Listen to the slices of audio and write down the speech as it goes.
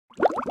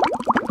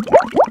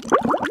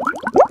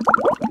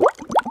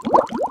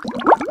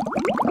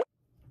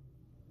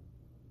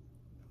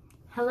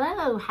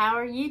how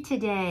are you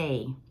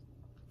today?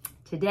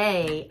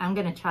 Today, I'm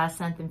gonna try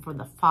something for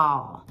the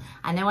fall.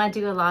 I know I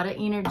do a lot of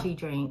energy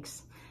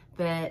drinks,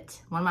 but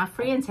one of my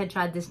friends had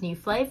tried this new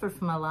flavor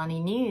from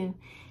Alani,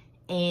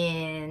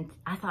 and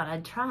I thought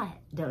I'd try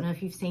it. Don't know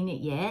if you've seen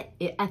it yet.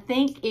 I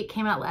think it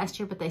came out last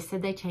year, but they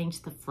said they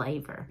changed the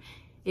flavor.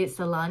 It's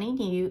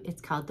Alani,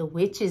 it's called the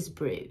Witch's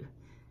Brew.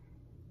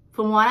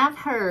 From what I've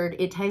heard,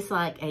 it tastes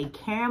like a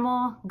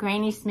caramel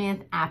Granny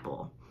Smith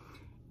apple.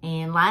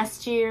 And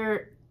last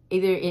year,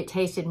 either it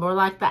tasted more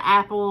like the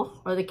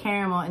apple or the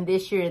caramel, and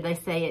this year they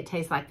say it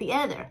tastes like the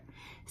other.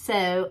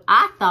 So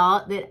I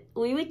thought that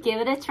we would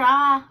give it a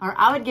try, or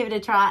I would give it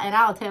a try, and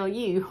I'll tell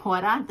you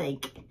what I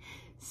think.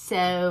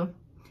 So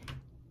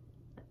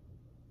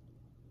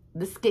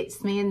this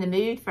gets me in the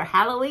mood for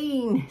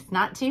Halloween. It's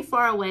not too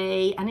far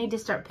away. I need to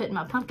start putting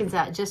my pumpkins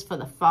out just for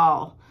the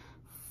fall.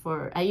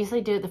 I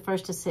usually do it the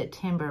 1st of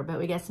September, but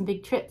we got some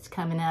big trips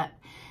coming up.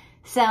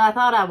 So I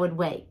thought I would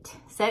wait.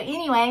 So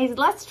anyways,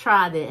 let's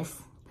try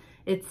this.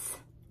 It's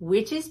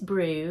Witch's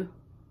Brew,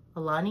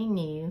 Alani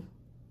New,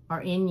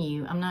 or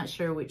NU, I'm not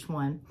sure which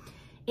one.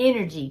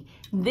 Energy.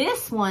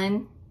 This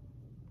one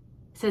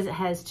says it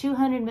has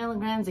 200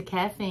 milligrams of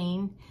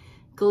caffeine,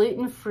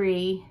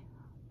 gluten-free,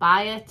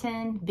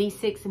 biotin,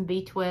 B6 and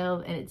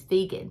B12, and it's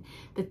vegan.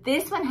 But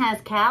this one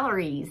has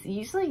calories.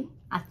 Usually,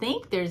 I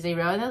think they're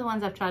 0. They're the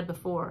ones I've tried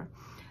before.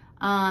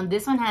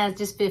 This one has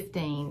just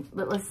 15,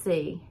 but let's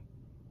see.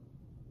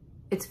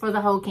 It's for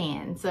the whole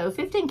can. So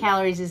 15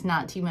 calories is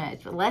not too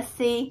much, but let's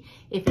see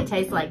if it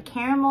tastes like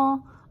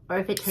caramel or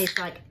if it tastes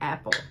like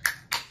apple.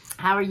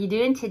 How are you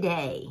doing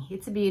today?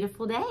 It's a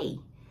beautiful day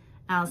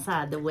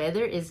outside. The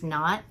weather is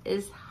not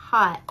as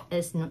hot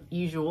as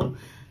usual.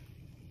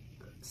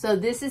 So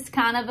this is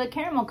kind of a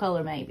caramel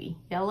color maybe.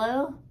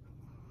 Yellow.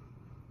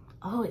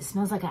 Oh, it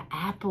smells like an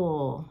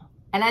apple.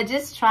 And I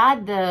just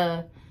tried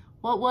the,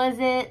 what was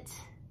it?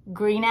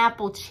 Green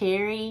apple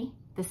cherry.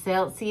 The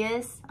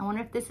Celsius. I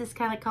wonder if this is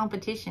kind of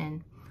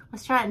competition.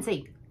 Let's try it and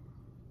see.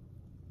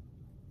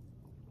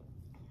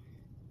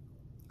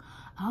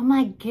 Oh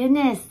my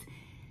goodness.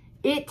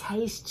 It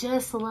tastes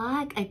just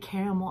like a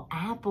caramel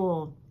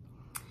apple.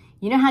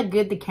 You know how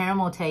good the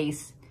caramel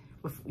tastes?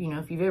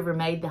 If you've ever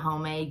made the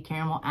homemade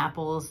caramel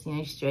apples,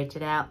 you stretch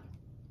it out.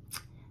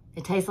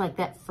 It tastes like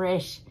that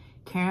fresh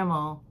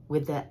caramel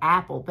with the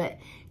apple. But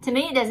to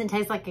me, it doesn't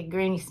taste like a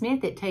Granny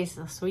Smith. It tastes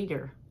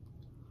sweeter.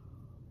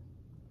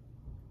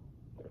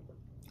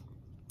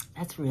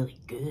 That's really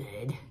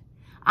good.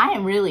 I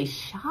am really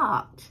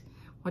shocked.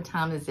 What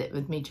time is it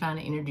with me trying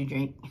to energy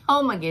drink?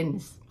 Oh my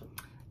goodness.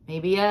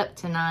 Maybe up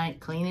tonight,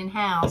 cleaning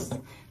house.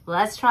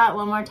 Let's try it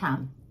one more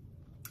time.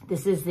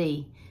 This is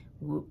the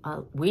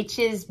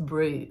Witch's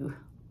Brew.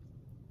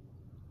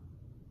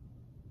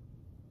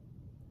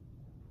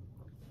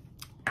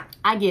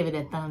 I give it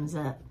a thumbs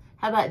up.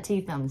 How about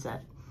 2 thumbs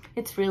up?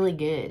 It's really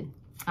good.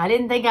 I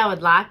didn't think I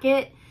would like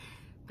it,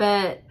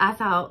 but I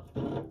thought,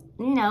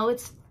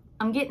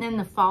 I'm getting in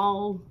the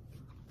fall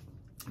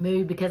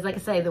mood because, like I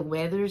say, the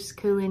weather's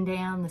cooling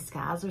down. The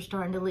skies are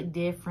starting to look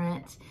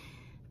different.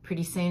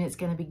 Pretty soon it's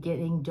going to be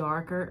getting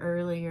darker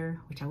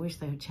earlier, which I wish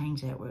they would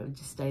change that where it would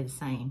just stay the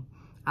same.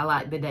 I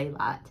like the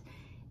daylight.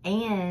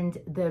 And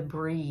the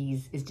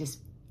breeze is just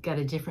got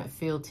a different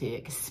feel to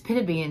it. Because instead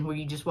of being where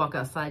you just walk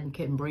outside and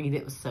couldn't breathe,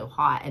 it was so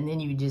hot. And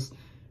then you would just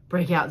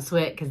break out in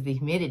sweat because of the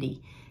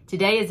humidity.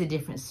 Today is a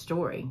different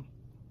story.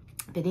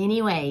 But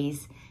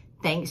anyways,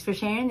 thanks for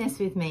sharing this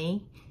with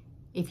me.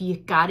 If you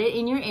got it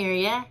in your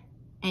area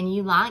and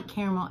you like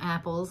caramel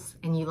apples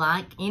and you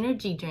like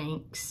energy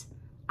drinks,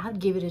 I'd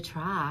give it a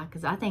try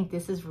because I think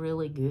this is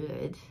really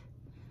good.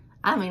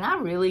 I mean, I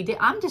really did.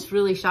 I'm just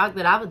really shocked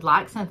that I would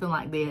like something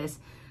like this.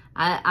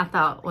 I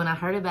thought when I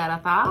heard about it, I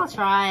thought I'll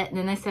try it. And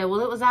then they said, well,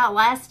 it was out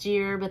last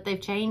year, but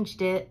they've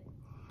changed it.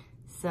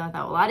 So I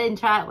thought, well, I didn't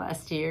try it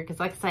last year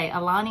because, like I say,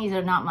 Alani's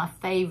are not my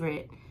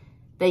favorite.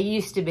 They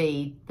used to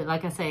be, but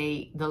like I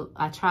say,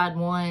 I tried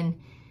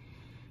one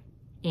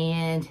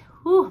and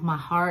whew, my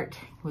heart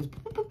was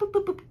boop, boop, boop,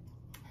 boop, boop.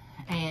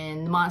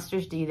 And the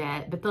Monsters do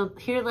that. But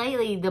here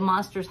lately, the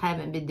Monsters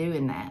haven't been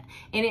doing that.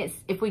 And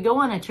if we go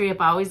on a trip,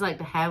 I always like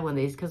to have one of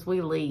these because we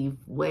leave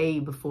way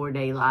before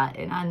daylight.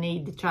 And I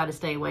need to try to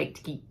stay awake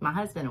to keep my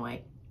husband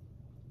awake.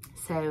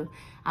 So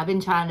I've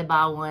been trying to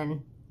buy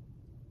one,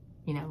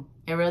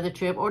 every other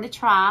trip or to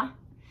try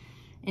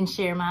and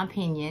share my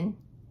opinion.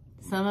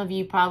 Some of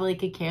you probably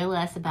could care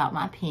less about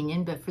my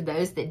opinion, but for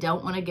those that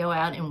don't want to go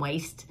out and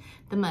waste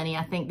the money,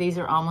 I think these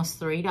are almost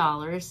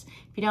 $3. If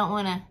you don't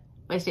want to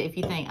waste it, if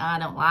you think, oh, I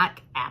don't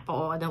like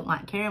apple, I don't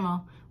like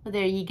caramel, well,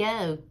 there you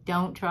go.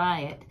 Don't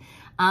try it.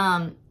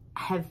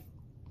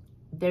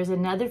 There's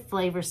another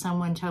flavor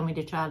someone told me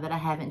to try that I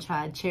haven't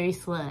tried, cherry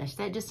slush.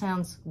 That just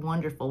sounds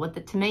wonderful.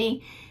 To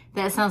me,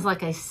 that sounds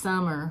like a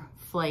summer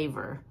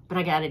flavor, but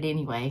I got it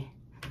anyway.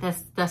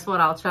 That's what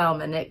I'll try on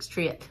my next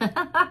trip.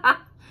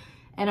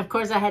 And of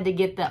course I had to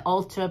get the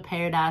Ultra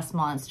Paradise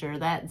Monster.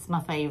 That's my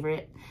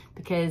favorite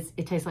because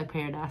it tastes like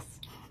paradise.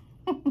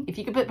 If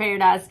you could put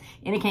paradise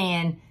in a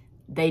can,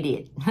 they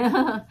did.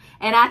 And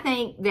I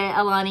think that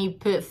Alani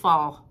put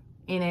fall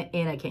in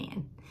a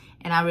can.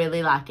 And I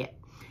really like it.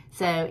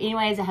 So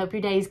anyways, I hope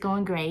your day's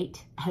going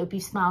great. I hope you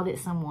smiled at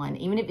someone,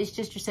 even if it's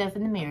just yourself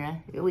in the mirror.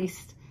 At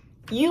least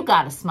you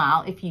got a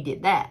smile if you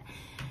did that.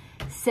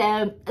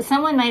 So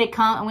someone made a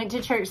comment. I went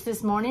to church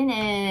this morning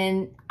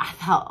and I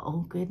thought,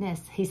 oh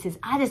goodness. He says,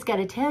 I just got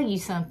to tell you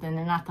something.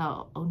 And I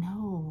thought, oh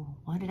no,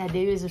 what did I do?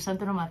 Is there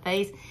something on my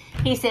face?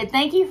 He said,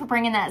 thank you for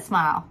bringing that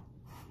smile.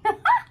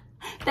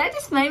 That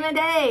just made my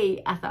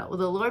day. I thought, well,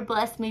 the Lord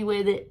blessed me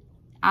with it.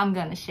 I'm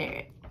going to share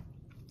it.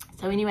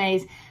 So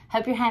anyways,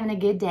 hope you're having a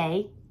good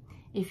day.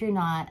 If you're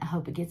not, I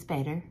hope it gets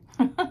better.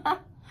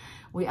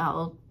 We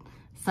all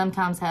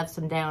sometimes have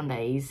some down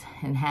days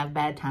and have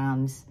bad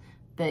times,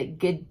 but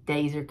good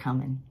days are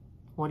coming.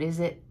 What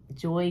is it?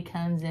 Joy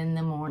comes in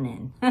the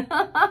morning.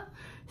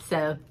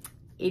 So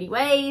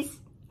anyways,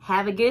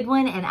 have a good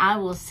one, and I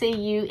will see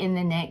you in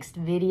the next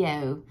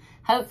video.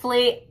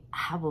 Hopefully,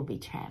 I will be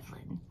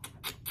traveling.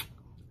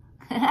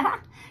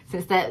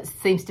 Since that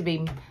seems to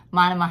be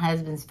mine and my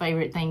husband's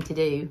favorite thing to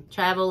do.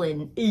 Travel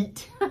and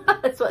eat.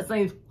 That's what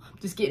seems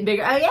just getting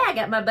bigger. Oh yeah, I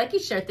got my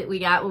Buc-ee's shirt that we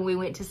got when we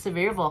went to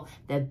Sevierville.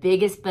 The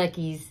biggest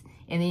Buc-ee's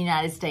in the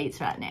United States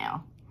right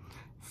now.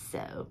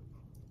 So,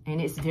 and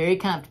it's very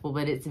comfortable,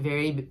 but it's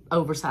very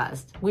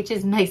oversized, which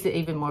makes it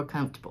even more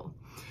comfortable.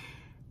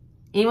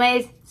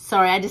 Anyways,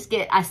 sorry,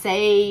 I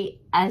say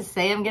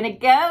I'm gonna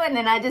go, and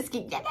then I just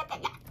keep,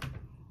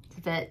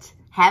 but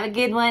have a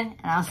good one,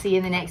 and I'll see you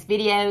in the next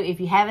video. If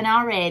you haven't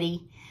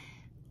already,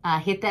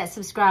 hit that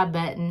subscribe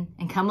button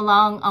and come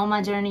along on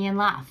my journey in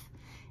life.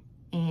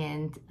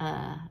 And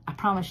I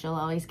promise you'll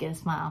always get a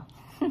smile.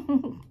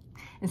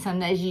 And some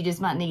days you just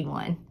might need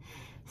one.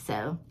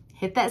 So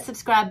hit that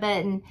subscribe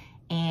button,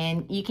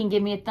 and you can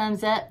give me a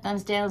thumbs up,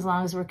 thumbs down, as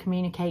long as we're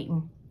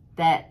communicating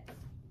that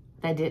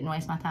didn't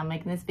waste my time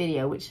making this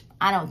video, which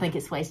I don't think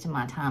it's wasting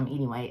my time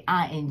anyway.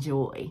 I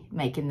enjoy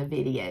making the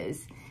videos.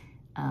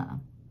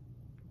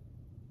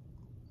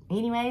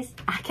 Anyways,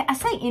 I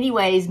say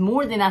anyways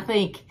more than I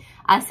think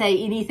I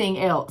say anything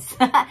else.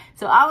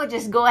 So I would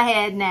just go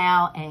ahead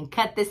now and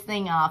cut this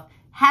thing off.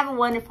 Have a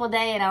wonderful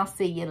day, and I'll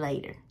see you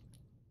later.